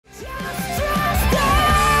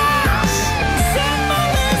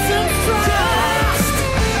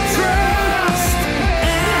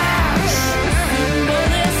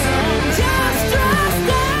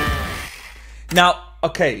Now,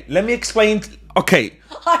 okay, let me explain. Okay.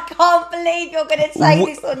 I can't believe you're going to say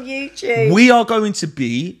this on YouTube. We are going to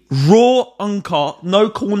be raw, uncut, no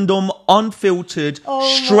condom, unfiltered,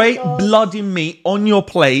 straight bloody meat on your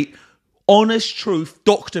plate. Honest truth,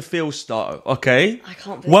 Dr. Phil style, okay? I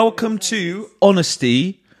can't believe Welcome to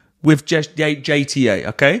Honesty with JTA,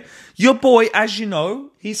 okay? Your boy, as you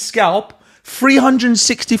know, his scalp,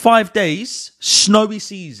 365 days, snowy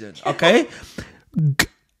season, okay?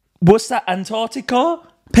 What's that, Antarctica?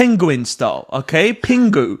 Penguin style, okay?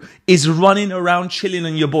 Pingu is running around chilling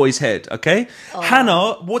on your boy's head, okay?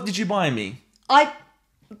 Hannah, what did you buy me? I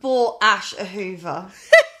bought Ash a Hoover.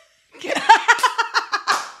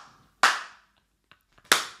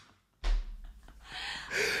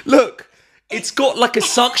 Look, it's got like a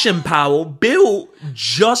suction power built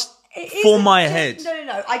just for my head.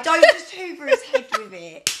 No. I don't just hoover his head with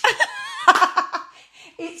it.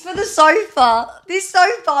 It's for the sofa. This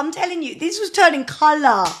sofa, I'm telling you, this was turning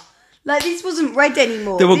colour. Like, this wasn't red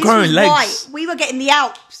anymore. They were this growing was legs. White. We were getting the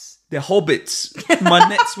Alps. They're hobbits. My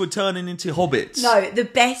nets were turning into hobbits. No, the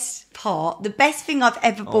best thing I've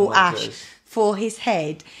ever bought Ash for his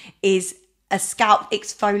head is a scalp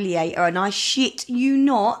exfoliator. And I shit you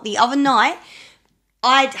not, the other night,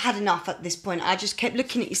 I'd had enough at this point. I just kept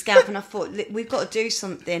looking at your scalp and I thought, we've got to do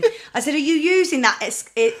something. I said, are you using that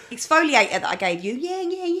exfoliator that I gave you?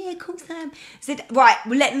 Yeah, of course I am. I said, right,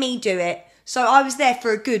 well, let me do it. So I was there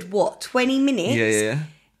for a good, 20 minutes? Yeah.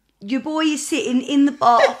 Your boy is sitting in the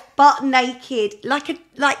bath, butt naked.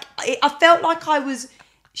 I felt like I was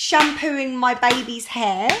shampooing my baby's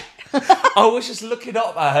hair. I was just looking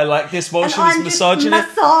up at her like this while she was massaging it.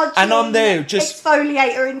 And I'm there, just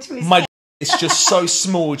exfoliator into his head. It's just so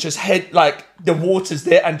small, just head, like, the water's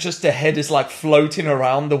there and just the head is, like, floating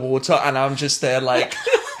around the water and I'm just there, like,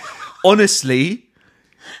 honestly,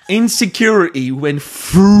 insecurity went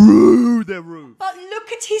through the roof. But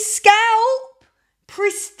look at his scalp.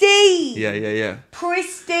 Pristine. Yeah.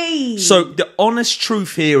 Pristine. So, the honest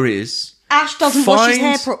truth here is... Ash doesn't wash his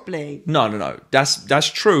hair properly. No. That's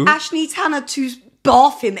true. Ash needs Hannah to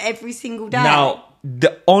bath him every single day. Now...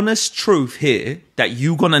 the honest truth here that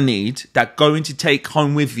you're going to need, that going to take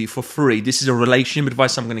home with you for free, this is a relationship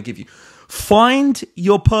advice I'm going to give you. Find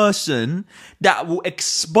your person that will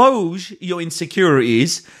expose your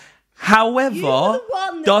insecurities, however,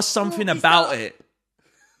 does something about it.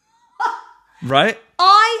 Right?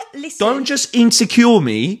 Listen. Don't just insecure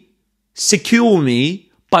me, secure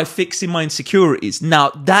me by fixing my insecurities.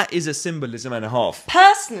 Now, that is a symbolism and a half.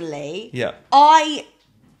 Personally, Yeah. I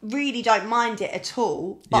really don't mind it at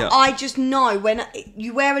all, but I just know when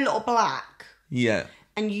you wear a lot of black,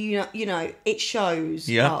 and you know it shows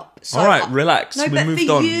up. So all right, relax. No, we but moved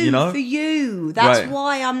for on. you, know, for you, that's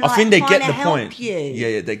why I'm. Like, I think they get the help point. You.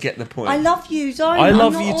 Yeah, they get the point. I love you, don't I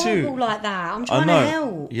love I'm you not too. horrible like that. I'm trying to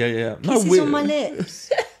help. Yeah. Kisses on my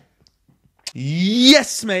lips.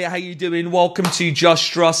 Yes, mate. How you doing? Welcome to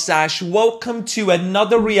Just Trust Ash. Welcome to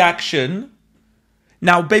another reaction.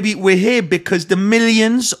 Now, baby, we're here because the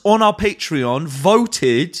millions on our Patreon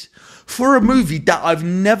voted for a movie that I've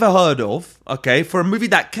never heard of, okay? For a movie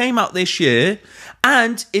that came out this year,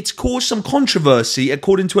 and it's caused some controversy,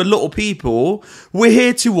 according to a lot of people. We're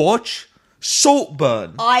here to watch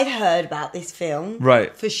Saltburn. I've heard about this film.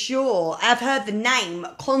 Right. For sure. I've heard the name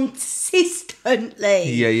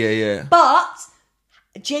consistently. Yeah. But...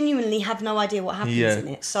 genuinely have no idea what happens in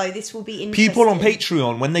it, so this will be interesting. People on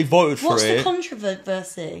Patreon, when they voted for What's it... the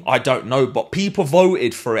controversy? I don't know, but people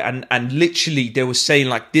voted for it, and literally they were saying,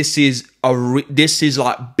 like, this is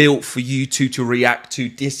like built for you two to react to.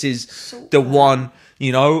 This is the one,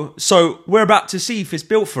 you know? So we're about to see if it's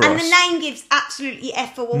built for us. And the name gives absolutely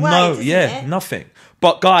F away, doesn't it? Nothing.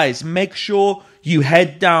 But guys, make sure you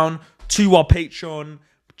head down to our Patreon.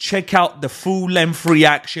 Check out the full-length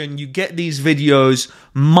reaction. You get these videos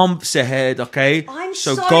months ahead, okay? I'm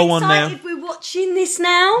so excited go on there. we're watching this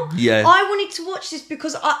now. Yeah. I wanted to watch this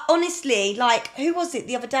because I honestly, like, who was it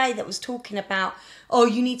the other day that was talking about, oh,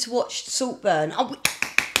 you need to watch Saltburn?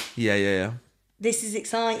 Yeah. This is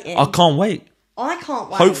exciting. I can't wait. I can't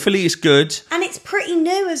wait. Hopefully it's good. And it's pretty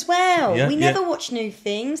new as well. Yeah, we never watch new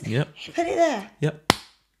things. Yep. Put it there. Yep.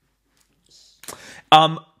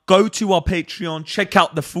 Go to our Patreon, check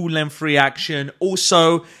out the full-length reaction.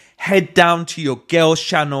 Also, head down to your girl's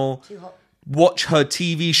channel, watch her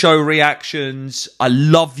TV show reactions. I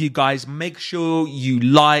love you guys. Make sure you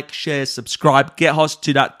like, share, subscribe. Get us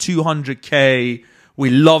to that 200k. We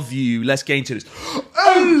love you. Let's get into this.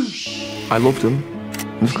 I loved him,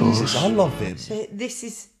 of course. Jesus, I love him. So this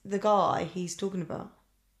is the guy he's talking about.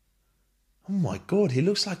 Oh my God, he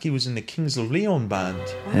looks like he was in the Kings of Leon band.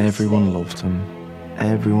 Everyone loved him.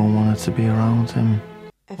 Everyone wanted to be around him.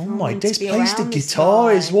 Oh my days, plays the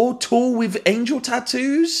guitar as well, tall with angel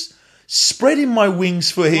tattoos. Spreading my wings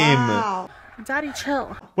for him. Wow. Daddy,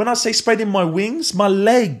 chill. When I say spreading my wings, my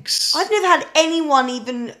legs. I've never had anyone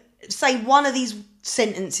even say one of these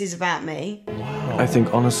sentences about me. Wow. I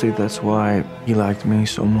think honestly that's why he liked me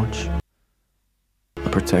so much. I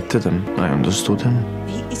protected him. I understood him.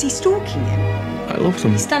 Is he stalking him? I loved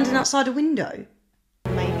him. He's standing outside a window.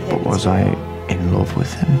 Maybe. But was I in love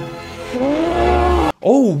with him?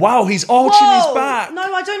 Oh wow, he's arching his back. No,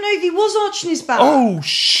 I don't know if he was arching his back. Oh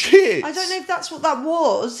shit. I don't know if that's what that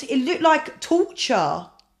was. It looked like torture.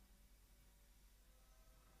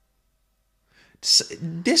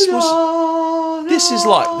 This is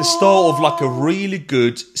like the start of like a really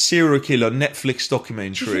good serial killer Netflix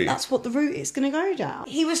documentary. Do you think that's what the route is going to go down?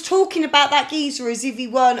 He was talking about that geezer as if he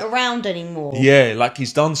weren't around anymore. Yeah, like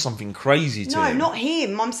he's done something crazy to him. No, not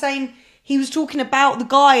him. I'm saying he was talking about the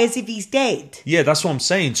guy as if he's dead. Yeah, that's what I'm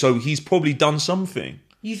saying. So he's probably done something.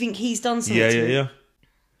 You think he's done something? Yeah.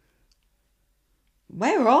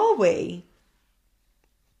 Where are we?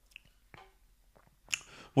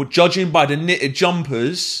 Well, judging by the knitted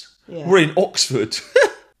jumpers, we're in Oxford.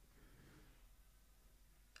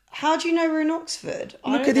 How do you know we're in Oxford?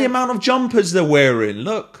 Look at the amount of jumpers they're wearing.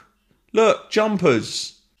 Look,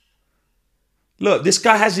 jumpers. Look, this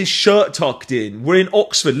guy has his shirt tucked in. We're in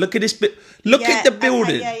Oxford. Look at this bit. Look at the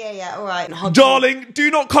building. Okay, yeah. All right. Darling, do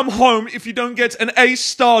not come home if you don't get an A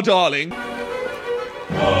star, darling.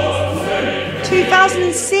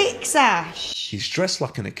 2006, Ash. He's dressed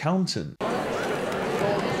like an accountant.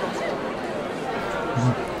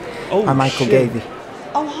 Oh, I'm Michael shit. Gavey.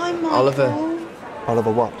 Oh, hi, Michael.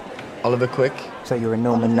 Oliver what? Oliver Quick. So you're a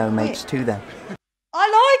Norman No Mates too then?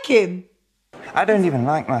 I like him. I don't even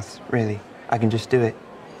like maths, really. I can just do it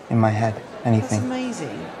in my head. Anything. That's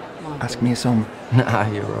amazing. Michael. Ask me a song. Nah,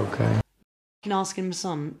 you're okay. You can ask him a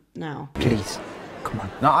son now. Please. Come on.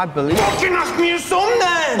 No, I believe. Fucking ask me a song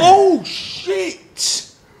then! Oh,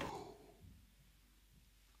 shit!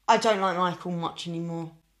 I don't like Michael much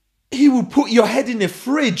anymore. He would put your head in the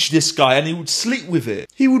fridge, this guy, and he would sleep with it.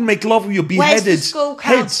 He would make love with your beheaded Where's the school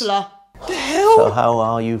counsellor? The hell? So how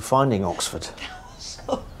are you finding Oxford?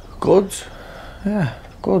 Good. Yeah,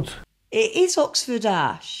 good. It is Oxford,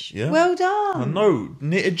 Ash. Yeah. Well done. I know,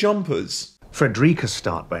 knitted jumpers. Frederica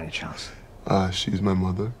Start by any chance? She's my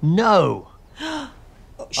mother. No.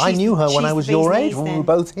 I knew her when I was your age, when we were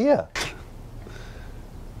both here.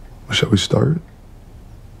 Shall we start?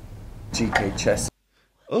 GK chess.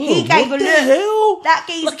 Oh, He gave what a the look. hell? That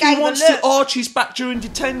geezer like gave he a wants look. to arch his back during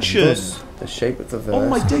detention. Thus, the shape of the verse. Oh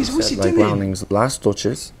my days, what's he said, like doing? Browning's last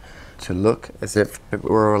touches, to look as if it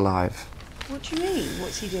were alive. What do you mean?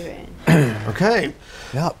 What's he doing? Okay.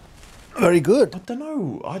 Yeah. Very good. I don't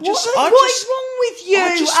know. What is wrong with you,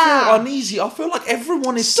 I just Ash? feel uneasy. I feel like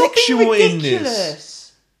everyone is Stop being sexual in ridiculous.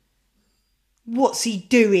 this. What's he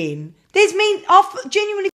doing? There's me.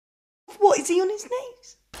 Genuinely. What is he on his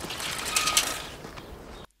knees?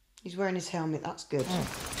 He's wearing his helmet. That's good.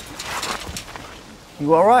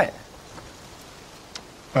 You all right?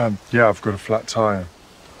 Yeah, I've got a flat tire.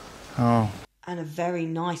 Oh. And a very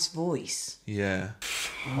nice voice. Yeah.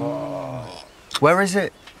 Where is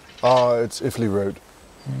it? It's Iffley Road.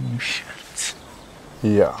 Oh, shit.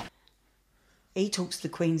 Yeah. He talks the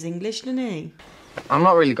Queen's English, doesn't he? I'm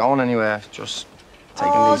not really going anywhere. Just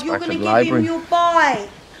taking these you're back going to to the give library. him your bike.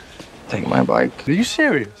 Take my bike. Are you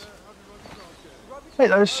serious? Mate,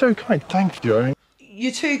 that is so kind. Thank you. I mean,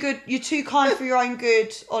 You're too good. You're too kind for your own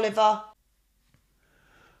good, Oliver.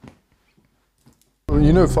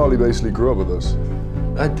 you know Farley basically grew up with us.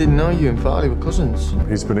 I didn't know you and Farley were cousins.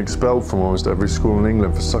 He's been expelled from almost every school in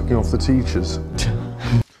England for sucking off the teachers.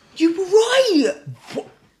 You were right.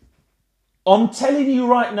 I'm telling you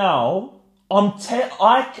right now,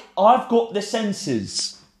 I've got the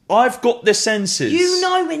senses. I've got the senses. You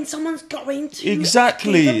know when someone's going to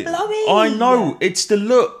Exactly. give a blowy. I know. It's the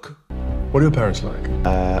look. What are your parents like?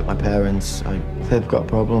 My parents, they've got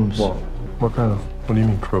problems. What? What kind of? What do you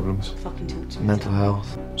mean problems? Fucking talk to me. Mental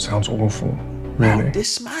health. Sounds awful. Really?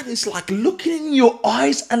 This man is like looking in your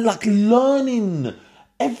eyes and like learning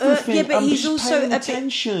everything. Yeah, but and he's just also paying a bit.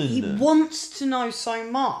 attention. He wants to know so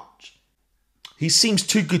much. He seems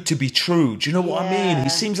too good to be true. Do you know what I mean? Yeah. He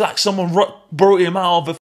seems like someone brought him out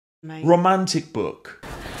of a Mate. romantic book.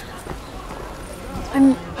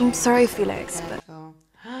 I'm sorry, Felix, but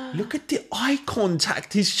Look at the eye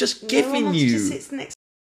contact he's just giving you. Just sits next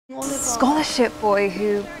to Oliver. scholarship boy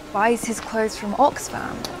who buys his clothes from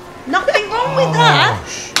Oxfam. Nothing wrong with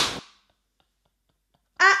that.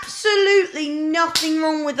 Absolutely nothing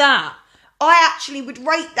wrong with that. I actually would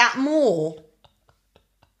rate that more.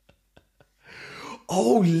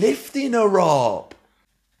 Oh, lifting her up.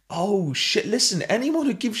 Oh, shit. Listen, anyone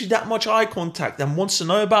who gives you that much eye contact and wants to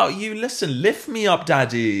know about you, listen, lift me up,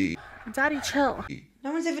 Daddy. Daddy, chill.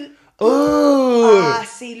 No one's ever... Oh. Ah,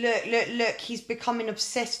 see, look. He's becoming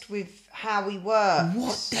obsessed with how he works.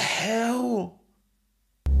 What the hell?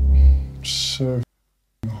 So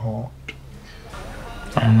hot.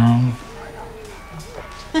 I know.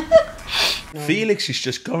 Felix is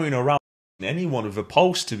just going around anyone with a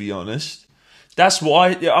pulse, to be honest. That's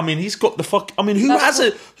why. I mean, he's got the fuck. I mean, who has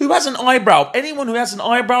an eyebrow? Anyone who has an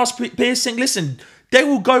eyebrow piercing, listen, they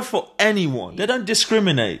will go for anyone. They don't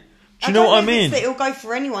discriminate. Do you know what I mean? He'll go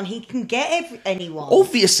for anyone. He can get anyone.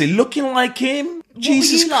 Obviously, looking like him.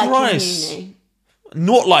 Jesus Christ.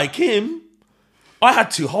 Not like him. I had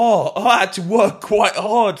to work quite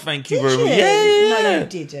hard. Thank you very much. Yeah. No, you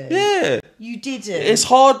didn't. Yeah. You didn't. It's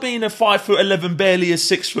hard being a 5'11", barely a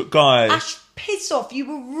 6 foot guy. Ash, piss off. You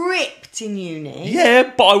were ripped in uni.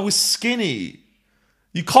 Yeah, but I was skinny.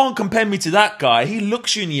 You can't compare me to that guy. He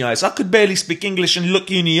looks you in the eyes. I could barely speak English and look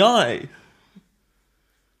you in the eye.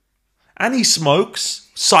 And he smokes,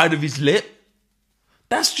 side of his lip.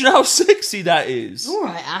 That's how sexy that is. All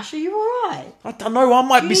right, Ash, are you all right? I don't know, I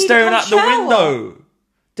might be staring out the window.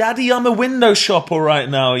 Daddy, I'm a window shopper right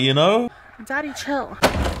now, you know? Daddy, chill.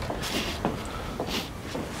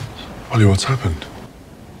 Ollie, what's happened?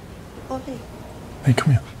 Ollie. Hey,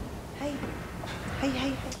 come here. Hey.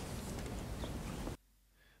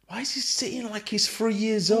 Why is he sitting like he's 3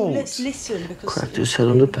 years old? Let's listen because... Cracked his head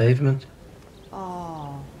on the pavement.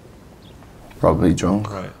 Oh. Probably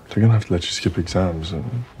drunk. Right. They're gonna have to let you skip exams, and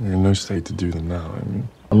you're in no state to do them now. I mean,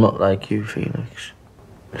 I'm not like you, Felix.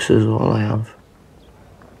 This is all I have.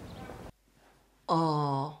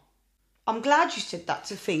 Oh. I'm glad you said that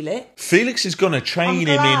to Felix. Felix is going to train him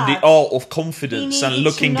in the art of confidence and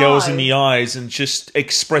looking girls in the eyes and just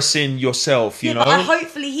expressing yourself, you know? But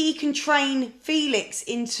hopefully he can train Felix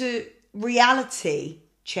into reality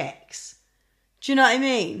checks. Do you know what I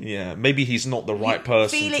mean? Yeah, maybe he's not the right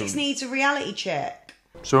person. Felix needs a reality check.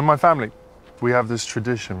 so in my family, we have this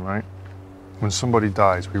tradition, right? When somebody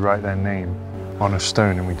dies, we write their name on a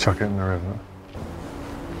stone and we chuck it in the river.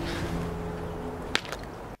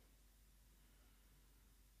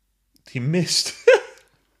 He missed.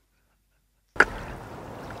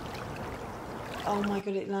 Oh my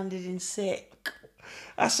God, it landed in sick.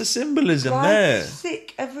 That's the symbolism Right? there.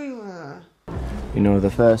 Sick everywhere. You know, the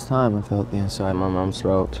first time I felt the inside of my mum's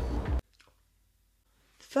throat,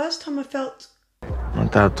 First time I felt... my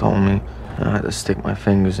dad told me I had to stick my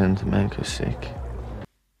fingers in to make her sick.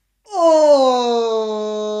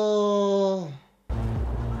 Oh!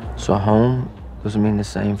 So home doesn't mean the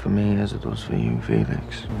same for me as it does for you,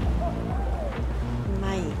 Felix.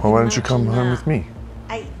 Mate, Well, why don't you come imagine home that. with me?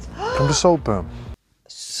 8. Come to Saltburn.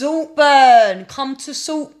 Saltburn! Come to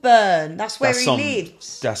Saltburn. That's where he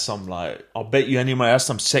lives. That's some, like, I'll bet you anyway, that's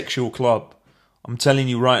some sexual club. I'm telling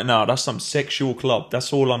you right now, that's some sexual club.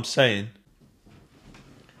 That's all I'm saying.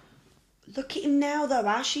 Look at him now, though,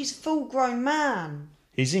 Ash. He's a full-grown man.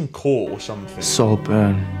 He's in court or something.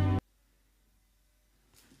 Saltburn.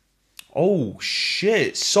 Oh,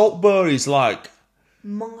 shit. Saltburn is like...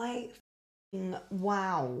 My f***ing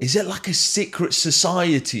wow. Is it like a secret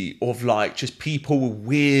society of like just people with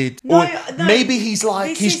weird... No, or no, maybe he's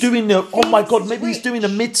like, this he's is- doing the... Oh my this God, is maybe he's rich. doing the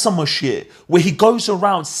Midsummer shit where he goes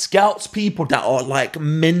around, scouts people that are like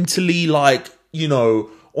mentally like, you know,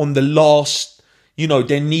 on the last... You know,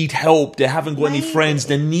 they need help. They haven't got any Maybe. friends.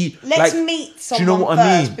 They need... Let's like, meet do someone you know what first,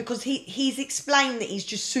 I mean? because he's explained that he's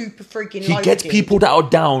just super freaking He loaded. gets people that are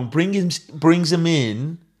down, brings them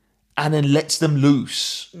in, and then lets them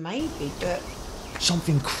loose. Maybe, but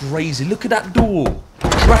Something crazy. Look at that door.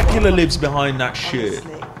 Dracula lives behind that shit.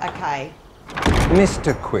 honestly, okay.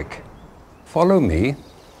 Mr. Quick, follow me.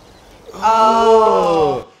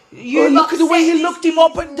 You look at the way he upset looked this him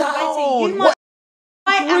up and season down. already. You What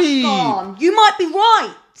might, breed? Ashkan, you might be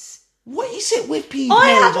right. What is it with people? I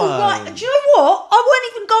had all man? right. Do you know what? I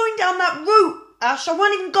wasn't even going down that route, Ash. I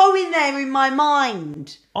wasn't even going there in my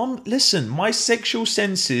mind. Listen, my sexual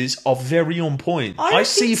senses are very on point. don't I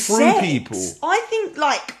see think through sex. people. I think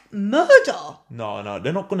like murder. No,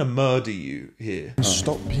 they're not going to murder you here.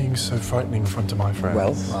 Stop being so frightening in front of my friends.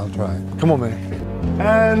 Well, I'll try. Come on, mate.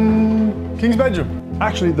 And King's bedroom.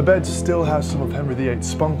 Actually, the bed still has some of Henry VIII's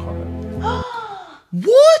spunk on it.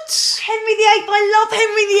 What? Henry VIII. I love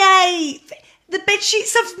Henry VIII. The bed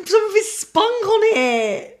sheets have some of his spunk on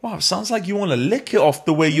it. Wow, it sounds like you want to lick it off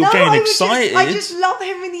the way you're No, getting I excited. just love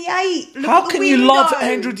Henry VIII. Look How at the can you love window.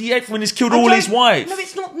 Henry VIII when he's killed I all don't- his wives? No,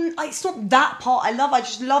 it's not that part I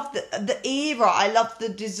just love the era. I love the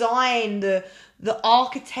design, the the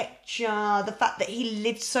architecture, the fact that he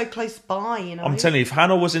lived so close by, you know. I'm telling you, if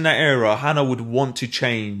Hannah was in that era, Hannah would want to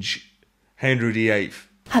change Henry VIII.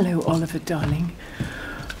 Hello, Oliver, darling.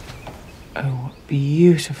 Oh, what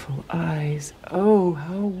beautiful eyes. Oh,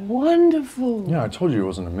 how wonderful. Yeah, I told you he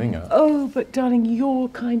wasn't a minger. Oh, but darling, you're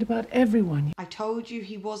kind about everyone. I told you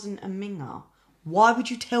he wasn't a minger. Why would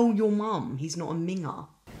you tell your mum he's not a minger?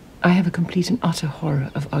 I have a complete and utter horror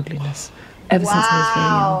of ugliness ever since I was very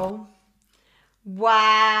young.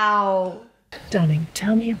 Wow. Darling,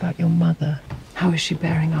 tell me about your mother. How is she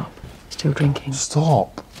bearing up? Still drinking?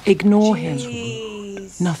 Stop. Ignore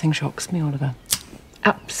Jeez. him. Nothing shocks me, Oliver.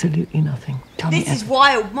 Absolutely nothing. Tell me This is everything.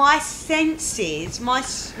 wild. My senses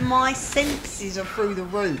are through the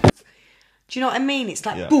roof. Do you know what I mean? It's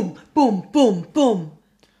like boom, boom, boom, boom.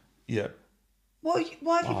 Yeah. Why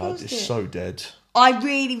have you paused It's it? so dead. I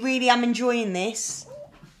really, really am enjoying this.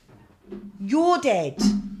 You're dead.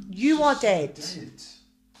 You are dead.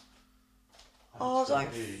 Oh, don't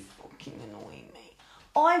fucking annoy me.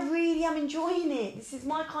 I really am enjoying it. This is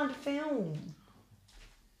my kind of film.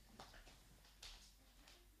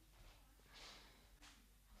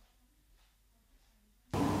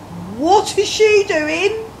 What is she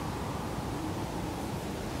doing?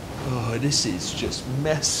 Oh, this is just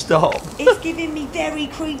messed up. It's giving me very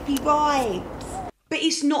creepy vibes. But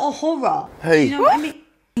it's not a horror. Hey. Do you know what I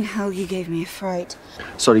mean? Hell, you gave me a fright.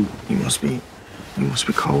 Sorry, you must be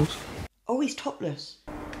cold. Oh, he's topless.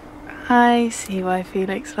 I see why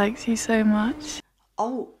Felix likes you so much.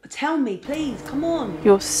 Oh, tell me, please. Come on.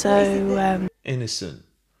 You're so, Innocent.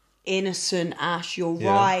 Innocent, Ash. You're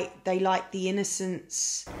Yeah. right. They like the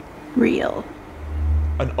innocence. real.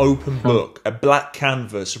 An open book, a black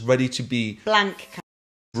canvas ready to be Blank.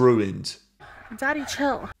 ruined. Daddy,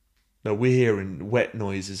 chill. No, we're hearing wet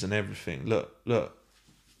noises and everything. Look, look.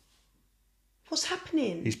 What's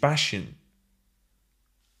happening? He's bashing.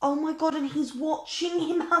 Oh my god, and he's watching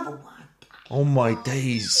him have a wank. Oh my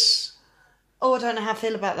days. Oh, I don't know how I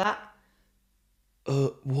feel about that.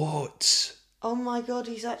 What? Oh my god,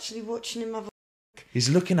 he's actually watching him have a... He's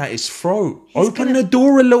looking at his throat. He's Open gonna- the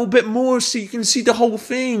door a little bit more so you can see the whole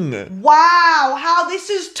thing. Wow, how this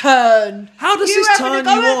has turned. How does this having a turn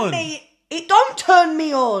go you at on? me. It don't turn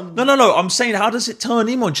me on. No. I'm saying, how does it turn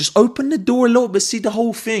him on? Just open the door a little bit, see the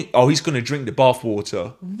whole thing. Oh, he's going to drink the bath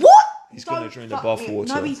water. What? He's going to Don't drink the fuck bath me.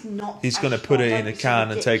 water. No, he's not. He's going to Ashkan, put it don't in a be so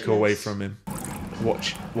can and take it away ridiculous. from him.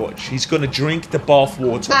 Watch. He's going to drink the bath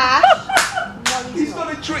water. Ash? No, He's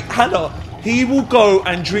going to drink. Hannah, he will go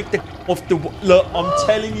and drink the off the. Look, I'm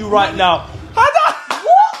telling you right now. Hannah!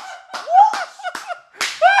 What?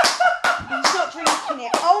 He's not drinking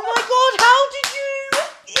it. Oh my god, how did you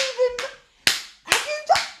even... Have you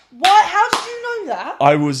done... Why? How did you know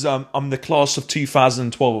that? I'm the class of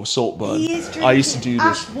 2012 of Saltburn. He is drinking I used to do it. this.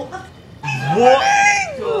 Ash, what the...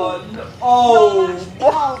 What? God.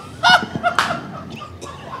 Oh.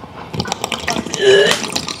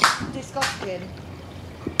 Disgusting.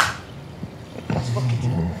 That's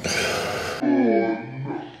fucking...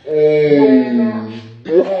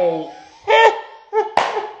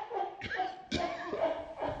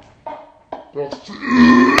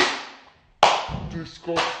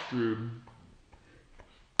 Disgusting.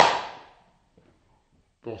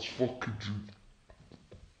 That's fucking...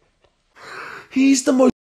 He's the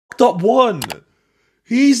most fucked up one.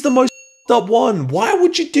 He's the most fucked up one. Why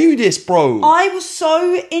would you do this, bro? I was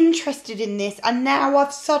so interested in this and now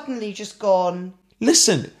I've suddenly just gone...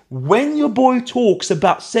 Listen, when your boy talks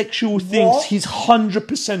about sexual things, What? he's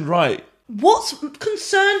 100% right. What's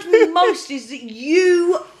concerned me most is that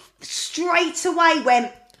you straight away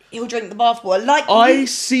went, he'll drink the bathwater. Like I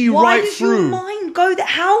see why right does through. your mind go there?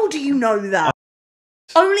 How do you know that?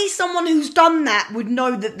 Only someone who's done that would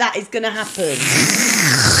know that that is going to happen.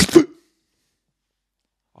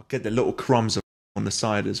 I'll get the little crumbs on the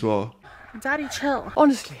side as well. Daddy, chill.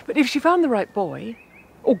 Honestly, but if she found the right boy,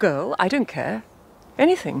 or girl, I don't care.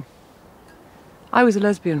 Anything. I was a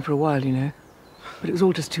lesbian for a while, you know. But it was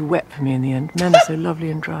all just too wet for me in the end. Men are so lovely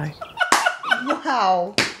and dry.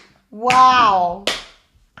 Wow. Wow.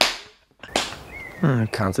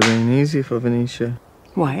 It can't have been easy for Venetia.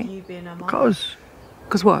 Why? You being a mum.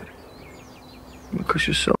 Because What?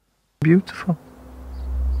 you're so beautiful.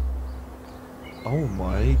 Oh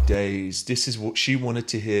my days. This is what she wanted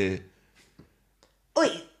to hear.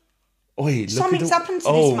 Oi, Oi, look something's at happened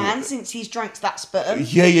to this man since he's drank that sperm.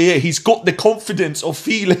 Yeah. He's got the confidence of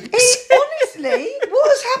Felix. Honestly,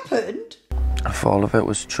 what has happened? If all of it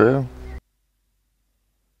was true.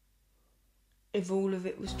 If all of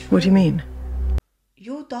it was true. What do you mean?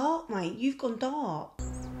 You're dark, mate. You've gone dark.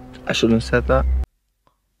 I shouldn't have said that.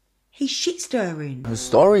 He's shit stirring. Her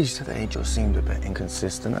stories today just seemed a bit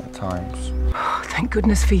inconsistent at times. Oh, thank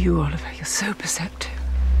goodness for you, Oliver. You're so perceptive.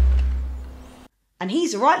 And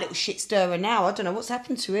he's a right little shit stirrer now. I don't know what's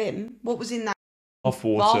happened to him. What was in that bath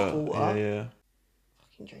water? Bath water. Yeah.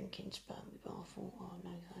 Fucking drinking sperm with bath water. Oh,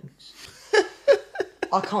 no thanks.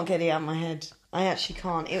 I can't get it out of my head. I actually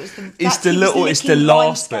can't. It was the. It's the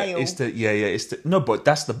last bit. It's the no, but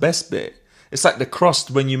that's the best bit. It's like the crust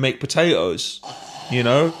when you make potatoes. You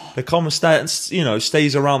know, the common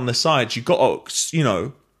stays around the sides. You got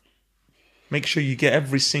to, make sure you get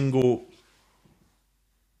every single.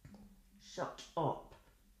 Shut up.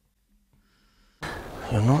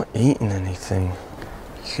 You're not eating anything.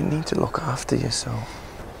 You need to look after yourself.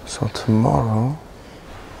 So tomorrow,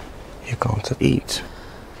 you're going to eat.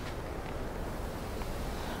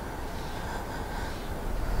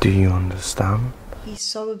 Do you understand? He's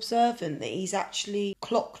so observant that he's actually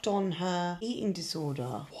clocked on her eating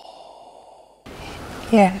disorder.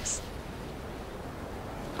 Yes.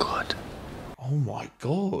 Good. Oh my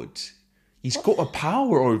God. He's got a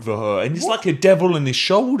power over her, and it's like a devil on his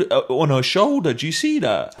shoulder, on her shoulder. Do you see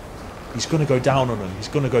that? He's gonna go down on him. He's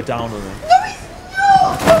gonna go down on him. No, he's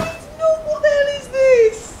not! No, he's not! What the hell is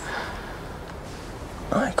this?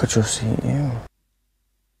 I could just eat you.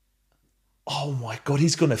 Oh my God,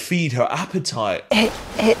 he's gonna feed her appetite.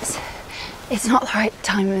 It's not the right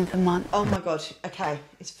time of the month. Oh my God, okay,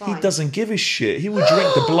 it's fine. He doesn't give a shit. He will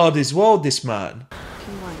drink the blood as well, this man.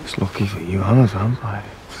 It's lucky for you, I'm a vampire.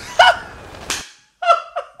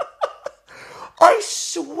 I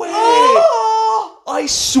swear! I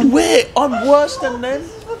swear, I'm worse than them.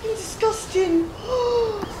 This is fucking disgusting.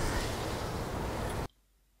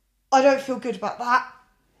 I don't feel good about that.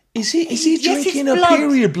 Is he drinking it's a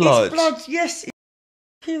period blood? It's blood, yes. It's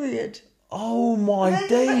period. Oh my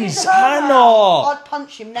days, Hannah! Hannah! I'd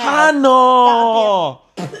punch him now.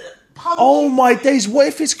 Hannah! Punch Oh him. my days, what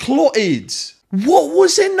if it's clotted? What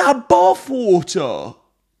was in that bath water?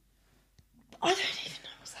 I don't even know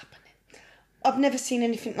what's happening. I've never seen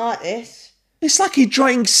anything like this. It's like he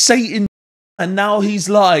drank Satan and now he's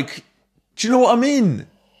like, do you know what I mean?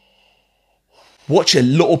 Watch a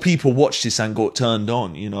lot of people watch this and got turned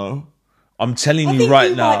on, I'm telling you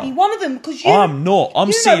right now. Might be one of them because I'm not.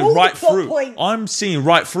 I'm seeing right through. Points. I'm seeing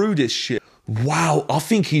right through this shit. Wow, I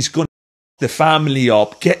think he's gonna the family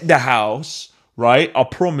up, get the house, right? I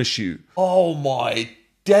promise you. Oh my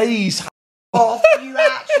days. Oh, you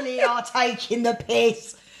actually are taking the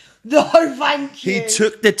piss. No, thank you. He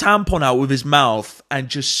took the tampon out with his mouth and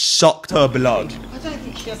just sucked her blood. I don't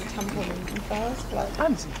think she has a tampon in the first place.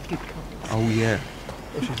 I'm such a good couple. Oh yeah.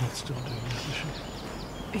 She's not still doing this, is she?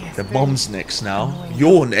 Yes, The very bomb's next now.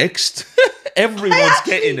 You're next. Everyone's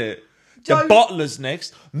getting it. The butler's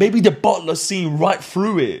next. Maybe the butler's seeing right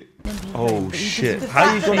through it. Oh shit. How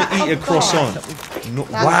are you going to eat a croissant? No,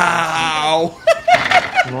 wow.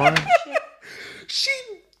 Why? She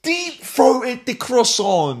deep-throated the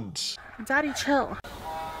croissant. Daddy, chill.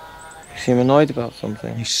 You seem annoyed about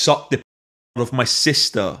something. You sucked the out of my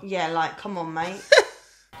sister. Yeah, like, come on, mate.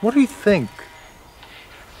 What do you think?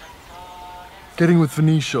 Getting with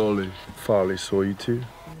Venice, surely. Farley saw you too.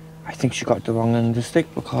 I think she got the wrong end of the stick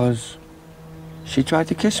because she tried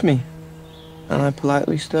to kiss me and I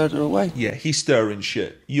politely stirred her away. Yeah, he's stirring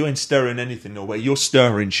shit. You ain't stirring anything no way. You're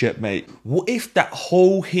stirring shit, mate. What if that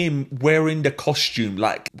whole him wearing the costume,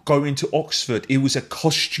 like going to Oxford, it was a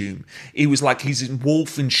costume. It was like he's in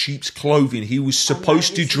wolf in sheep's clothing. He was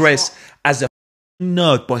supposed to dress as a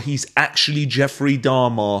nerd, but he's actually Jeffrey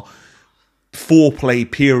Dahmer, foreplay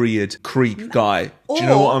period creep guy. Do you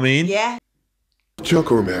know what I mean? Yeah.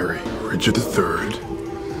 Chuck or Mary, Richard III,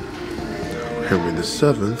 Henry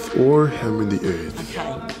VII, or Henry VIII.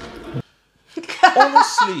 Okay.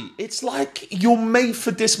 Honestly, it's like you're made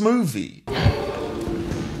for this movie.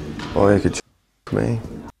 Or you could me.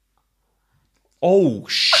 Oh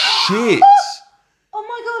shit! Oh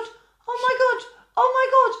my god! Oh my god! Oh my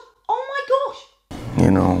god! Oh my gosh!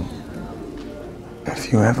 You know,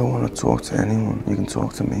 if you ever want to talk to anyone, you can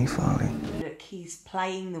talk to me, Farley. Look, he's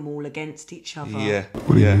playing them all against each other. Yeah,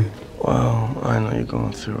 yeah. Well, I know you're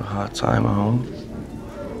going through a hard time at home.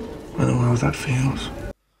 I know how that feels.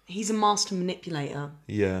 He's a master manipulator.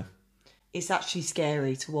 Yeah. It's actually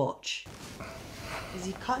scary to watch. Is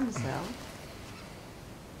he cut himself?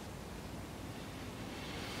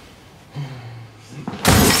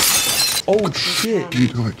 Oh shit! What are you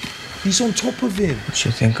doing? He's on top of him. What do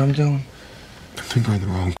you think I'm doing? I think I'm in the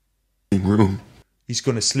wrong room. He's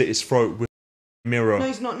gonna slit his throat with a mirror. No,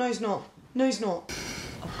 he's not. No, he's not. No, he's not.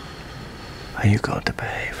 Are you going to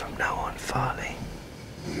behave from now on, Farley?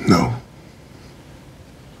 No.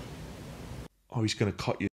 Oh, he's gonna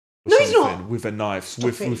cut you. anything with a knife, Stop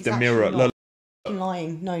with it, he's the actually mirror. not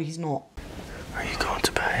lying. No, he's not. Are you going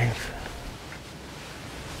to behave?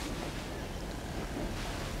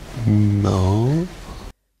 No.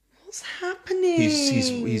 What's happening?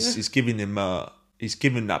 He's giving him he's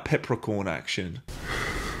giving that peppercorn action.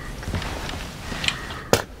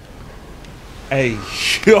 Hey,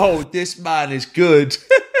 yo, this man is good.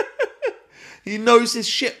 He knows his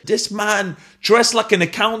shit. This man dressed like an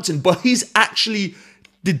accountant, but he's actually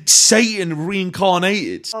the Satan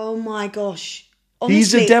reincarnated. Oh my gosh. Honestly,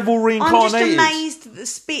 he's a devil reincarnated. I'm just amazed that the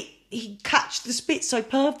spit, he catched the spit so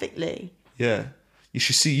perfectly. Yeah. You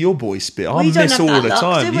should see your boy spit. I We don't miss have all that the luck,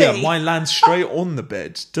 time. do Yeah, we? mine lands straight on the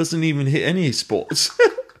bed. Doesn't even hit any spots.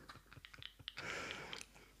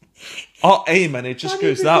 I'll aim and it just Funny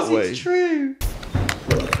goes that because way. It's true.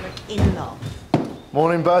 Like in love.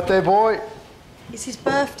 Morning, birthday boy. It's his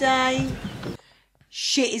birthday.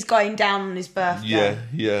 Shit is going down on his birthday. Yeah,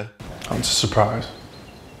 yeah. It's a surprise.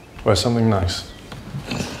 Wear something nice.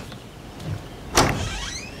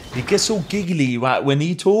 He gets all giggly when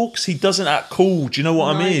he talks. He doesn't act cool. Do you know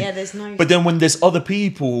what I mean? Yeah, there's no. But then when there's other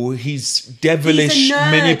people, his devilish, He's a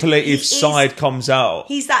nerd. manipulative side comes out.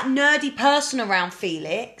 He's that nerdy person around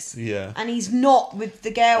Felix. Yeah. And he's not with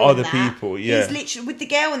the girl. Other and that. people, yeah. He's literally with the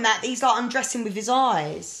girl and that. He's like undressing with his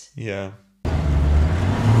eyes. Yeah.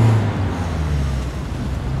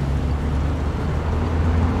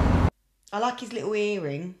 I like his little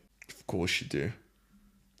earring. Of course you do.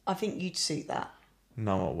 I think you'd suit that.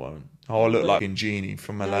 No, I won't. Oh, I look like a genie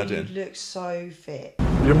from Aladdin. You look so fit.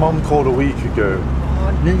 Your mum called a week ago.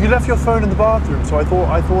 You left your phone in the bathroom, so I thought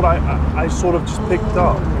I sort of just picked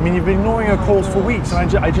up. I mean, you've been ignoring her calls for weeks,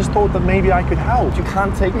 and I just thought that maybe I could help. You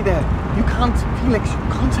can't take me there. You can't, Felix. You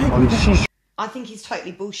can't take me there. I think he's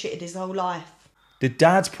totally bullshitted his whole life. The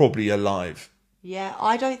dad's probably alive. Yeah,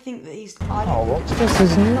 I don't think that he's. Oh, this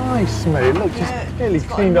is nice, mate. Look, she's clearly he's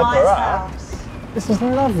got cleaned a up her nice act. house. This is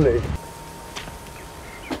lovely.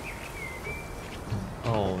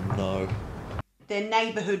 Oh no. Their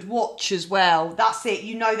neighbourhood watch as well. That's it.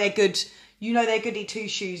 You know they're good. You know they're goody two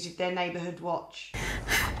shoes if they're neighbourhood watch.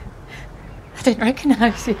 I didn't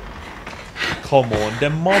recognise you. Come on, their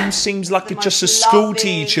mum seems like The just a most school loving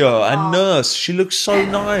teacher and mum. nurse. She looks so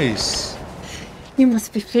nice. You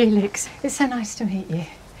must be Felix. It's so nice to meet you.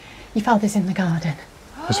 Your father's in the garden.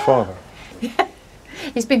 His father? Yeah.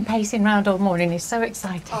 He's been pacing round all morning. He's so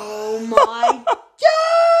excited. Oh my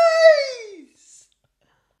days!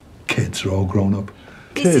 Kids are all grown up.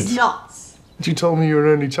 This is nuts. You told me you were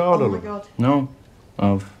an only child, Oh my god. No.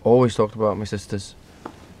 I've always talked about my sisters.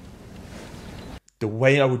 The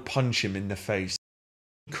way I would punch him in the face.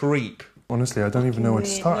 Creep. Honestly, I don't even know where to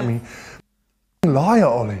start. I mean, liar,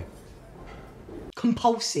 Ollie.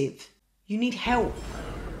 Compulsive. You need help.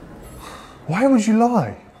 Why would you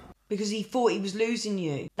lie? Because he thought he was losing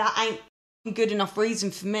you. That ain't a good enough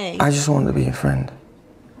reason for me. I just wanted to be a friend.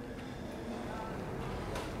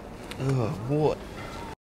 Ugh, what?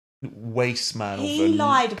 Waste man of He a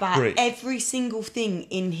lied about prick. every single thing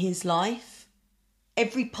in his life.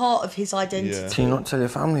 Every part of his identity. Yeah. Can you not tell your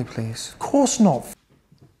family, please? Of course not.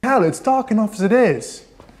 Hell, it's dark enough as it is.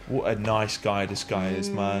 What a nice guy this guy is,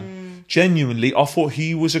 man. Genuinely, I thought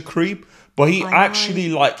he was a creep, but he actually,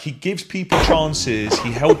 like, he gives people chances,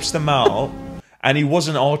 he helps them out, and he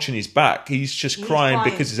wasn't arching his back. He's just crying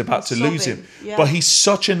because he's about to lose him. Yeah. But he's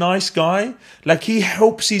such a nice guy. Like, he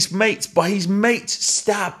helps his mates, but his mates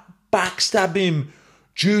backstab him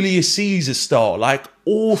Julius Caesar style. Like,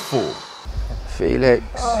 awful. Felix.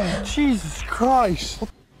 Oh, Jesus Christ. What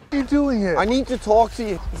are you doing here? I need to talk to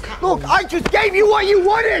you. Look, I just gave you what you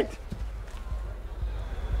wanted!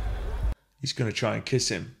 He's going to try and kiss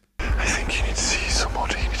him. I think you need to see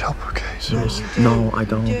somebody. You need help, okay? Seriously. No, I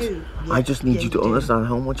don't. do. I just need you to understand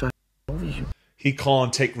how much I love you. He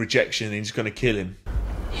can't take rejection and he's going to kill him.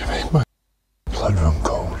 You make my blood run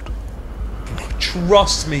cold.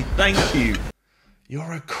 Trust me, thank you.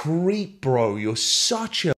 You're a creep, bro. You're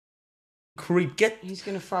such a creep. He's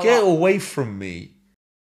gonna throw Get up. away from me.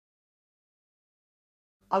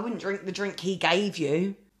 I wouldn't drink the drink he gave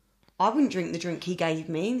you. I wouldn't drink the drink he gave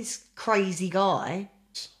me. This crazy guy.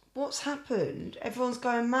 What's happened? Everyone's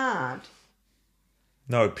going mad.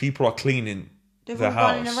 No, people are cleaning They're the all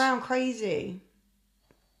house. running around crazy.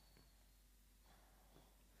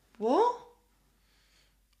 What?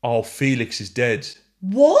 Oh, Felix is dead.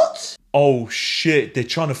 What? Oh shit, they're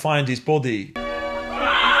trying to find his body.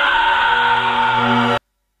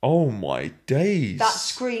 Oh my days. That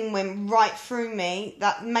scream went right through me.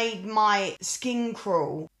 That made my skin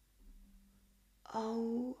crawl.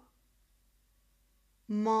 Oh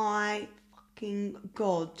my fucking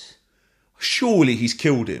god. Surely he's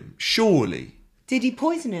killed him. Surely. Did he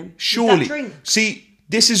poison him? Surely. With that drink? See,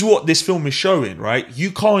 this is what this film is showing, right?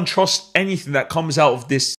 You can't trust anything that comes out of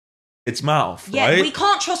this its mouth, Yeah, right? we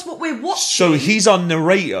can't trust what we're watching. So he's our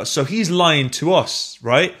narrator. So he's lying to us,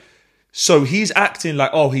 right? So he's acting like,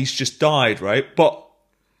 oh, he's just died, right? But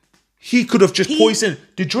he could have just poisoned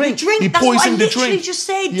the drink. The drink. He That's poisoned what I the drink. literally just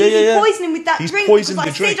said. Did he poison him with that He's drink? poisoned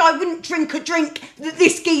Because the I drink. said I wouldn't drink a drink that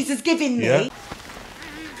this geezer's giving me. Yeah.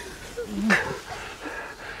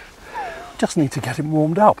 Just need to get him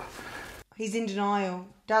warmed up. He's in denial.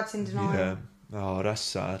 Dad's in denial. Yeah. Oh, that's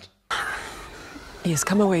sad. Yes,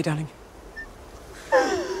 come away, darling.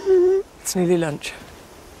 It's nearly lunch.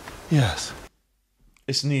 Yes.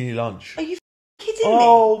 It's nearly lunch. Are you kidding me?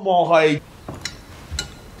 Oh my.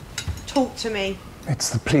 Talk to me. It's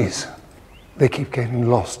the police. They keep getting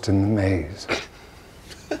lost in the maze.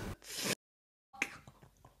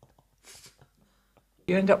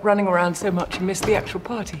 You end up running around so much you miss the actual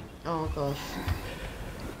party. Oh, gosh.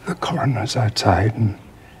 The coroner's outside and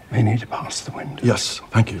may need to pass the window. Yes,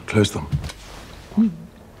 thank you. Close them.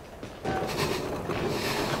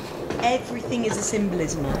 Everything is a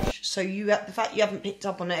symbolism, Ash. So the fact you haven't picked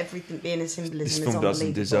up on everything being a symbolism This is film unbelievable.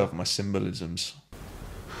 doesn't deserve my symbolisms.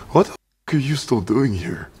 What the f are you still doing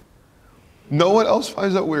here? No one else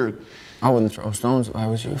finds that weird. I wouldn't throw stones if I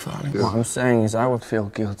was you, Father. Yeah. What I'm saying is I would feel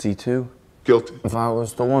guilty too. Guilty? If I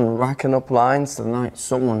was the one racking up lines the night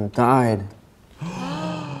someone died.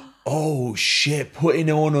 Oh shit, putting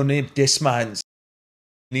it on him, this man's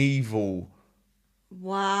evil.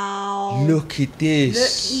 Wow. Look at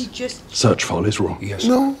this. Look, he just... Search file is wrong. Yes.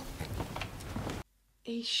 No.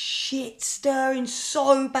 He's shit stirring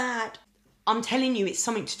so bad. I'm telling you, it's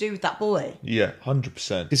something to do with that boy. Yeah,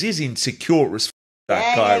 100%. Because he's insecure as that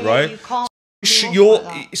Yeah, guy, yeah, right? You can't You're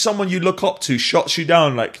like that. someone you look up to shuts you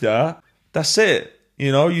down like that. That's it.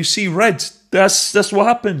 You know, you see red. That's what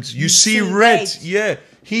happens. You see red. Yeah.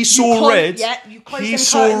 He saw red. Yeah, you close He them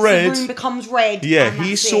saw curtains, red. the room becomes red. Yeah, and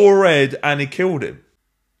he that's saw it. red and he killed him.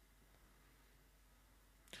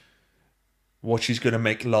 What she's gonna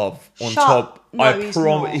make love on Shut- top. No, I he's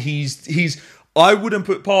promise. not. He's. I wouldn't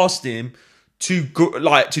put past him to go,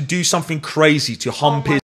 like to do something crazy to hump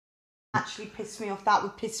his. Actually pissed me off. That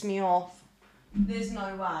would piss me off. There's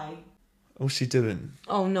no way. What's he doing?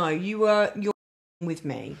 Oh no, you're with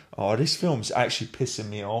me. Oh, this film's actually pissing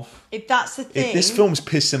me off. If that's the thing. If this film's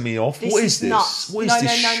pissing me off, what is this? Nuts. What is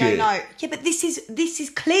this shit? No. Yeah, but this is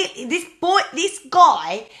clearly this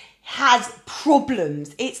guy has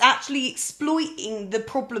problems. It's actually exploiting the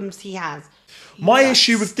problems he has. My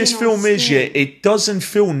issue with this film is, it doesn't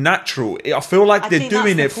feel natural. I feel like they're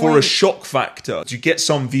doing it for a shock factor to get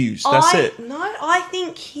some views. That's it. No, I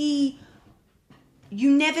think you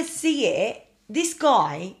never see it. This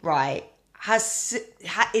guy, right,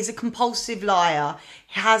 is a compulsive liar,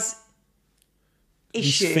 has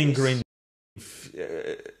issues. He's fingering.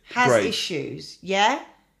 Has issues, yeah?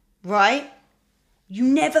 Right? You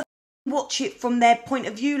never watch it from their point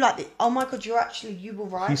of view like, oh my God, you were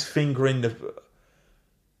right. He's fingering the...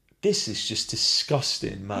 This is just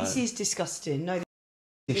disgusting, man. This is disgusting. No,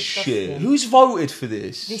 this disgusting. shit. Who's voted for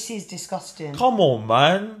this? This is disgusting. Come on,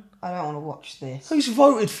 man. I don't want to watch this. Who's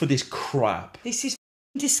voted for this crap? This is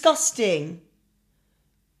disgusting.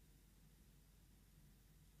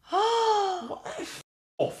 What the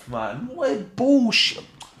off, man. What a bullshit.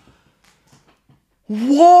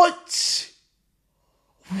 What?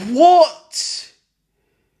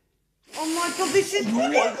 Oh my God, this is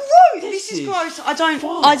gross. This is gross.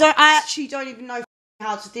 I actually don't even know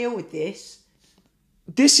how to deal with this.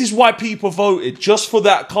 This is why people voted, just for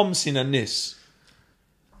that cum scene and this.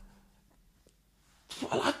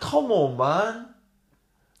 Like, come on, man.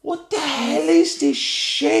 What the hell is this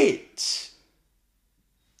shit?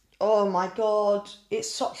 Oh my God,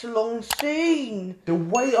 it's such a long scene. The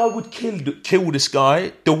way I would kill this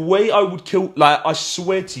guy, the way I would kill, like, I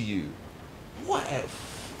swear to you. What?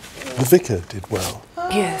 The vicar did well.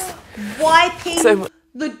 Yes. Wiping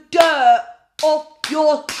the dirt off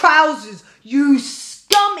your trousers, you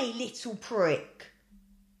scummy little prick.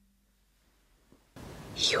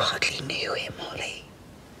 You hardly knew him, Holly.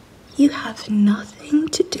 You have nothing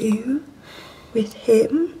to do with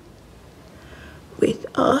him, with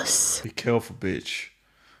us. Be careful, bitch.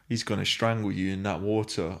 He's gonna strangle you in that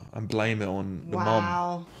water and blame it on the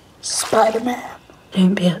mum. Spider-Man,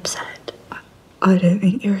 don't be upset. I don't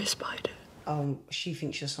think you're a spider. Oh, she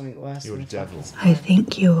thinks you're something worse. You're the devil. I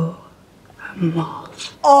think you're a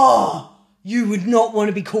moth. Oh, you would not want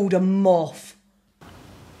to be called a moth.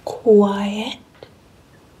 Quiet.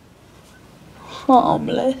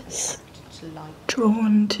 Harmless.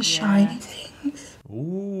 Drawn to shiny things.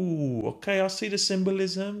 Ooh, okay, I see the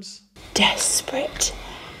symbolisms. Desperate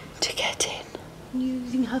to get in.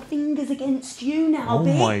 Using her fingers against you now, Oh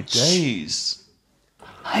bitch. my days.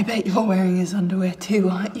 I bet you're wearing his underwear too,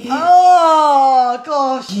 aren't you? Oh,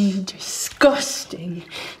 gosh. You disgusting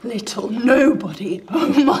little nobody. Oh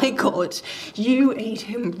my God. You ate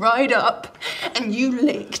him right up and you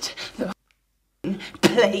licked the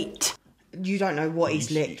plate. You don't know what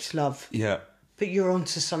he's licked, love. Yeah. But you're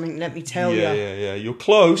onto something, let me tell you. Yeah. You're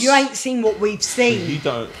close. You ain't seen what we've seen. You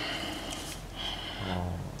don't.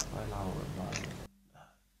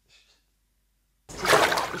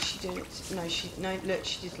 Is she doing it? No, look,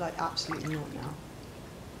 she's like, absolutely not now.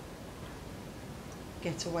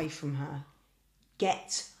 Get away from her.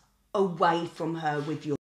 Get away from her with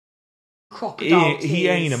your crocodile tears. He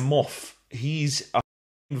ain't a moth. He's a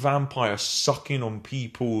vampire sucking on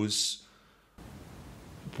people's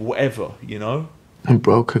whatever, you know? It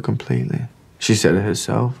broke her completely. She said it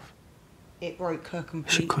herself. It broke her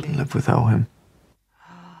completely. She couldn't live without him.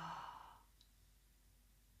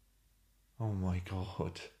 Oh my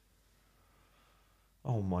God.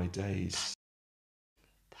 Oh my days.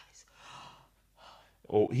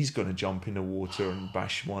 Oh, he's going to jump in the water and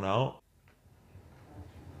bash one out.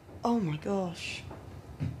 Oh my gosh.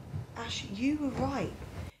 Ash, you were right.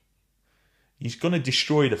 He's going to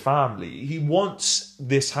destroy the family. He wants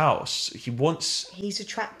this house. He's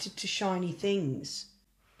attracted to shiny things.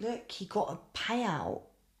 Look, he got a payout.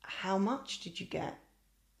 How much did you get?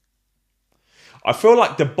 I feel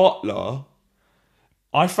like the butler,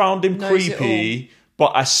 I found him creepy,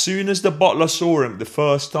 but as soon as the butler saw him the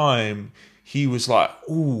first time, he was like,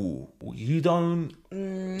 ooh, you don't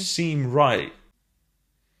seem right.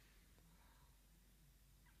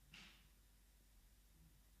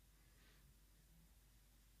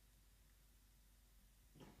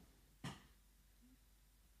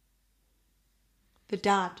 The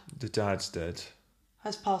dad The dad's dead.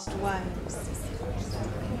 has passed away.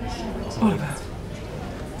 Oliver.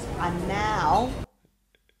 And now,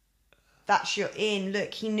 that's your in.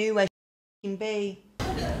 Look, he knew where she can be.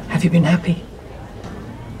 Have you been happy?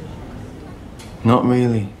 Not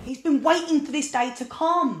really. He's been waiting for this day to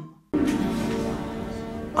come.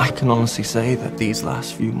 I can honestly say that these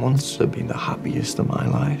last few months have been the happiest of my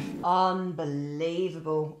life.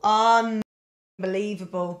 Unbelievable.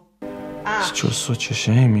 Unbelievable. It's just such a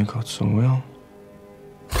shame you got so ill.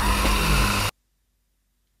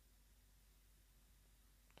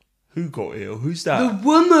 Who got ill? Who's that? The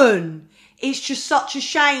woman. It's just such a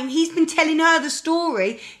shame. He's been telling her the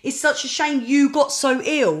story. It's such a shame you got so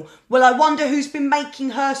ill. Well, I wonder who's been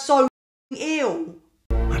making her so ill.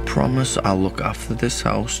 I promise I'll look after this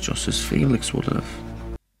house just as Felix would have.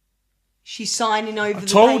 She's signing over the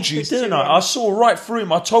Told you, papers to didn't him. I? I saw right through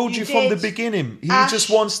him. I told you from the did. beginning. He Ash, just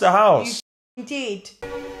wants the house. You did.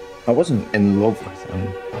 I wasn't in love with him.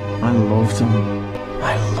 I loved him.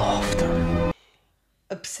 I loved him.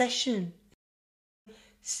 Obsession.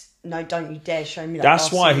 No, don't you dare show me that.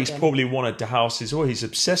 That's why bastard he's again. probably wanted the house as well. He's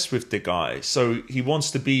obsessed with the guy. So he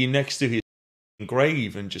wants to be next to his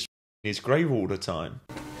grave and just his grave all the time.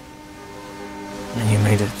 And you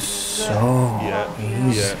made it so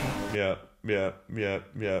easy. Yeah.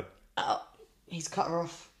 Oh, he's cut her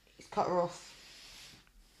off. He's cut her off.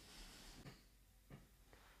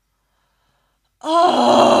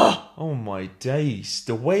 Oh my days.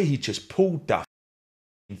 The way he just pulled that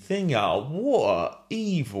thing out. What a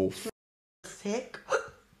evil. Sick.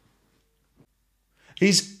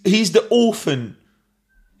 He's the orphan.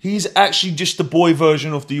 He's actually just the boy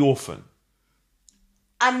version of the orphan.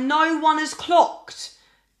 And no one has clocked.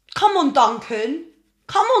 Come on, Duncan.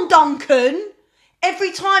 Come on, Duncan.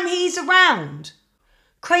 Every time he's around,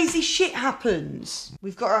 crazy shit happens.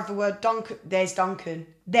 We've got to have the word Duncan. There's Duncan.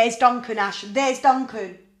 There's Duncan, Ash. There's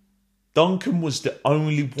Duncan. Duncan was the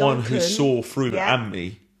only one who Duncan, saw through it yeah. and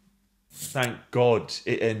me. Thank God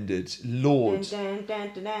it ended. Lord,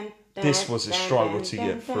 this was a struggle to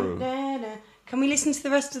get through. Can we listen to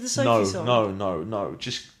the rest of the Sophie song? No.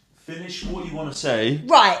 Just finish what you want to say.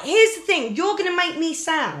 Right, here's the thing. You're going to make me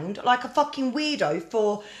sound like a fucking weirdo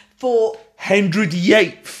for...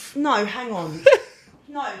 108th. No, hang on.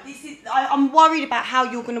 No, this is... I'm worried about how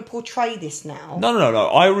you're going to portray this now. No.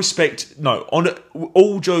 I respect... No, on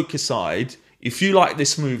all joke aside, if you like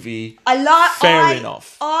this movie, fair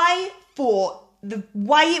enough. I thought the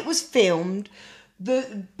way it was filmed,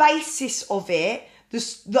 the basis of it,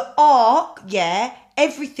 the arc, yeah,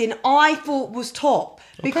 everything I thought was top.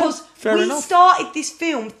 Because we started this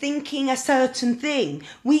film thinking a certain thing.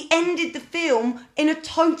 We ended the film in a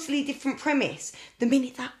totally different premise. The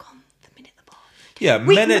minute that comes, the minute the bar Yeah,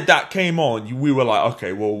 minute that came on, we were like,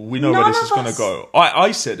 okay, well, we know where this is going to go.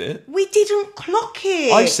 I said it. We didn't clock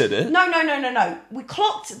it. I said it. No. We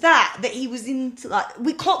clocked that he was into, like,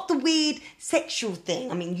 we clocked the weird sexual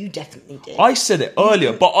thing. I mean, you definitely did. I said it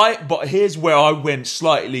earlier, but here's where I went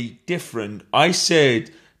slightly different. I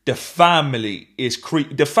said the family is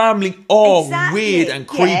creepy. The family are weird and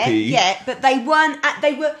creepy. Yeah, but they weren't.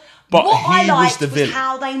 They were. But what I liked was the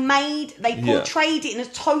how they portrayed it in a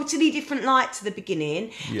totally different light to the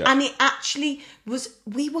beginning, and it actually was.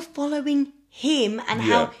 We were following him and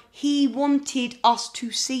how he wanted us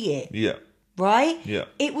to see it. Yeah. Right. Yeah.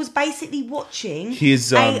 It was basically watching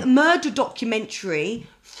his a murder documentary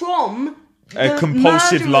from a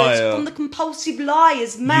compulsive liar, from the compulsive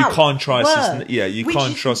liar's mouth. You can't trust. You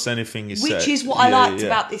can't trust anything he said. Which is what I liked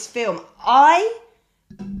about this film. I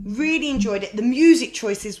really enjoyed it. The music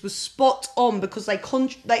choices were spot on because the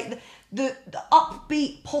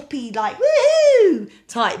upbeat poppy like woohoo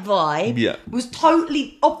type vibe was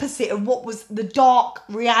totally opposite of what was the dark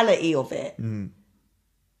reality of it.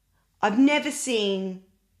 I've never seen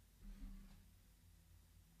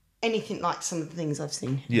anything like some of the things I've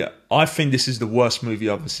seen. Yeah, I think this is the worst movie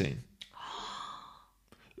I've ever seen.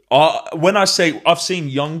 When I say I've seen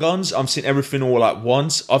Young Guns, I've seen Everything All at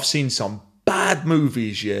Once. I've seen some bad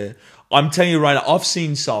movies, I'm telling you right now, I've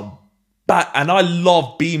seen some bad, and I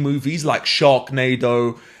love B movies like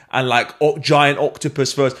Sharknado and like Giant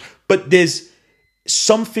Octopus First. But there's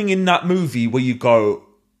something in that movie where you go,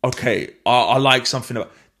 okay, I like something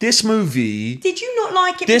about this movie. Did you not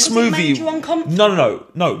like it because it made you uncomfortable? No.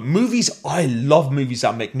 I love movies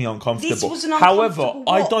that make me uncomfortable. This was an uncomfortable However,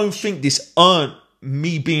 I don't think this earned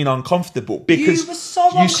me being uncomfortable because you were so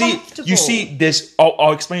uncomfortable. You see,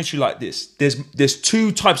 I'll explain to you like this. There's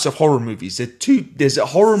two types of horror movies. There's a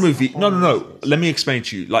horror movie. No. Let me explain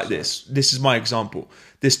to you like this. This is my example.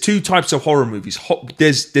 There's two types of horror movies.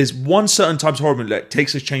 There's one certain type of horror movie like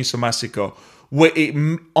Texas Chainsaw Massacre, where it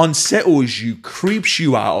unsettles you, creeps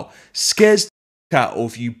you out, scares the out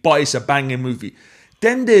of you, but it's a banging movie.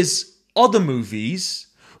 Then there's other movies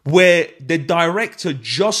where the director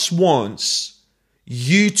just wants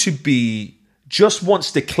to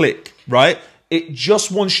click, right? It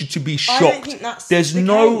just wants you to be shocked. I don't think that's There's the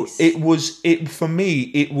no case. For me,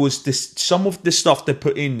 it was this, some of the stuff they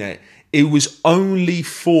put in there, it was only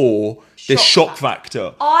for the shock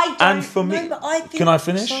factor. I don't and for me, but I think, can I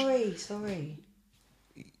finish? Sorry.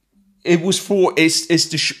 It was for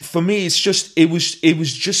for me. It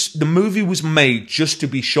was just the movie was made just to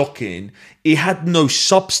be shocking. It had no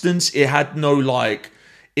substance. It had no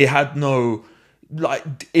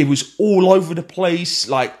it was all over the place.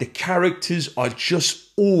 Like the characters are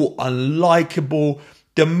just all unlikable.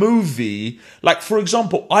 The movie, like for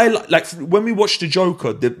example, I like when we watched the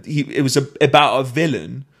Joker. It was about a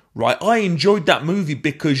villain, right? I enjoyed that movie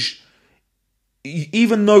because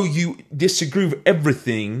even though you disagree with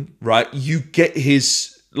everything, right, you get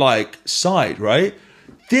his like side, right?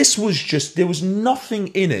 This was just, there was nothing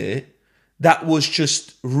in it that was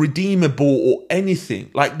just redeemable or anything.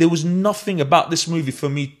 Like there was nothing about this movie for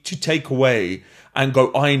me to take away and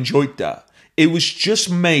go, I enjoyed that. It was just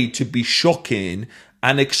made to be shocking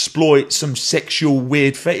and exploit some sexual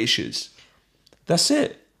weird fetishes. That's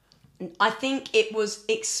it. I think it was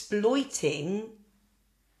exploiting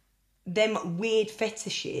them weird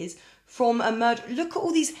fetishes from a murder. Look at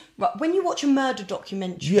all these. Right, when you watch a murder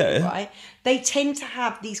documentary, right, they tend to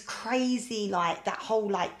have these crazy, like that whole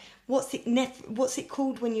like what's it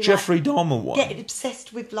called when you Jeffrey Dahmer one. Get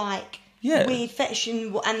obsessed with like weird fetish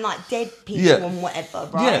and like dead people and whatever,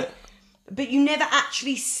 right? But you never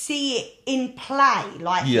actually see it in play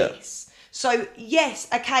like this. So yes,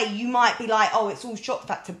 okay, you might be like, oh, it's all shock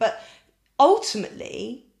factor, but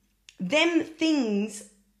ultimately, them things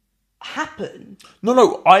happen.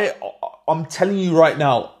 No, I'm telling you right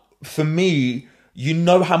now, for me, you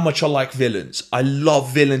know how much I like villains. I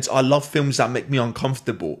love villains. I love films that make me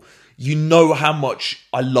uncomfortable. You know how much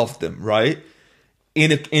I love them, right?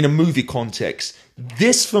 In a movie context.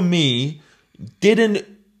 This for me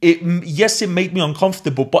yes, it made me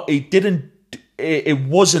uncomfortable, but it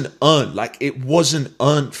wasn't earned. Like it wasn't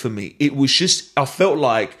earned for me. It was just, I felt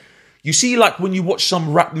like, you see, like when you watch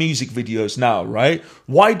some rap music videos now, right?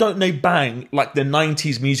 Why don't they bang like the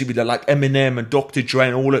 90s music video, like Eminem and Dr. Dre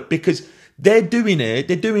and all that? Because they're doing it.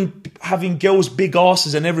 Having girls' big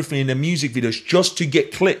asses and everything in their music videos just to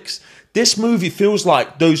get clicks. This movie feels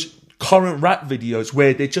like those current rap videos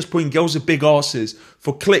where they're just putting girls with big asses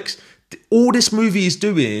for clicks. All this movie is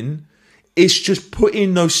doing is just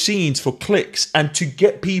putting those scenes for clicks and to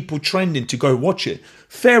get people trending to go watch it.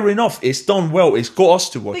 Fair enough. It's done well. It's got us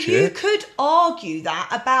to watch But you it. could argue that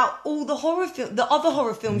about all the the other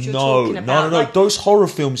horror films you're talking about. No. Like, those horror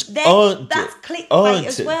films earned that's it. clickbait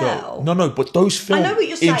as well. No, but those films, I know what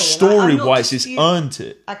you're saying. in story-wise, it's earned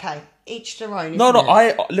it. Okay, each their own.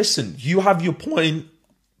 Listen. You have your point.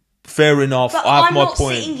 Fair enough. But I have I'm my not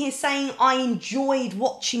point. sitting here saying I enjoyed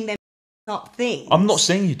watching them up things. I'm not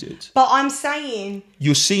saying you did. But I'm saying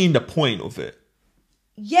You're seeing the point of it.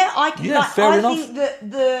 yeah, I fair enough. think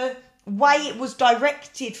that the way it was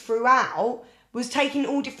directed throughout was taking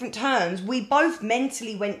all different turns. We both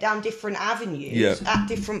mentally went down different avenues at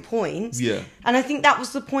different points. Yeah. And I think that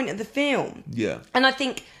was the point of the film. Yeah. And I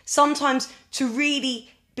think sometimes to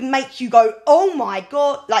really make you go, oh my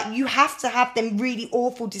God, like you have to have them really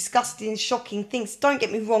awful, disgusting, shocking things. Don't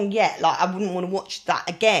get me wrong yet. Like I wouldn't want to watch that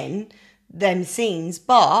again, them scenes.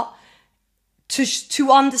 But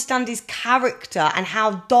to understand his character and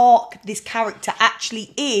how dark this character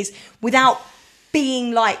actually is without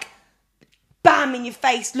being like, bam in your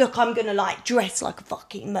face, look, I'm gonna like dress like a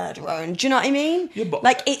fucking murderer. And do you know what I mean? Yeah, but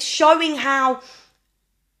like it's showing how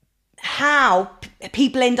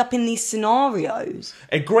people end up in these scenarios.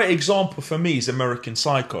 A great example for me is American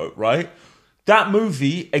Psycho, right? That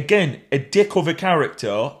movie, again, a dick of a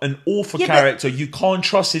character, an awful character. You can't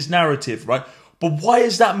trust his narrative, right? But why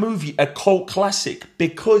is that movie a cult classic?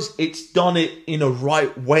 Because it's done it in a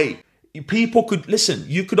right way. People could, listen,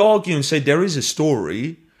 you could argue and say there is a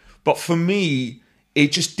story, but for me,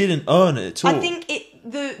 it just didn't earn it at all. I think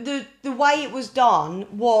the way it was done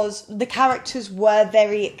was the characters were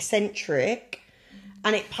very eccentric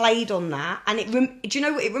and it played on that. And do you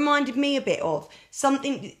know what it reminded me a bit of?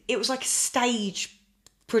 Something, it was like a stage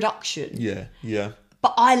production. Yeah.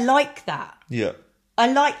 But I like that. Yeah.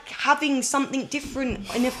 I like having something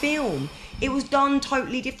different in a film. It was done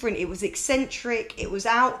totally different. It was eccentric. It was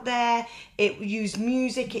out there. It used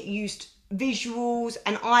music. It used visuals.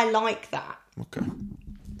 And I like that. Okay.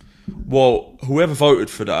 Well, whoever voted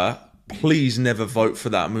for that, please never vote for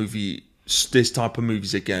that movie, this type of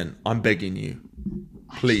movies again. I'm begging you.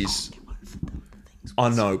 Please. I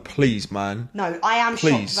know. Please, man. No, I am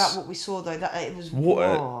shocked about what we saw, though. That it was...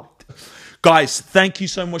 Guys, thank you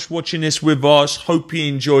so much for watching this with us. Hope you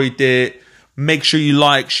enjoyed it. Make sure you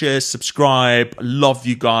like, share, subscribe. Love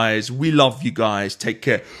you guys. We love you guys. Take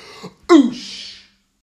care. Oosh.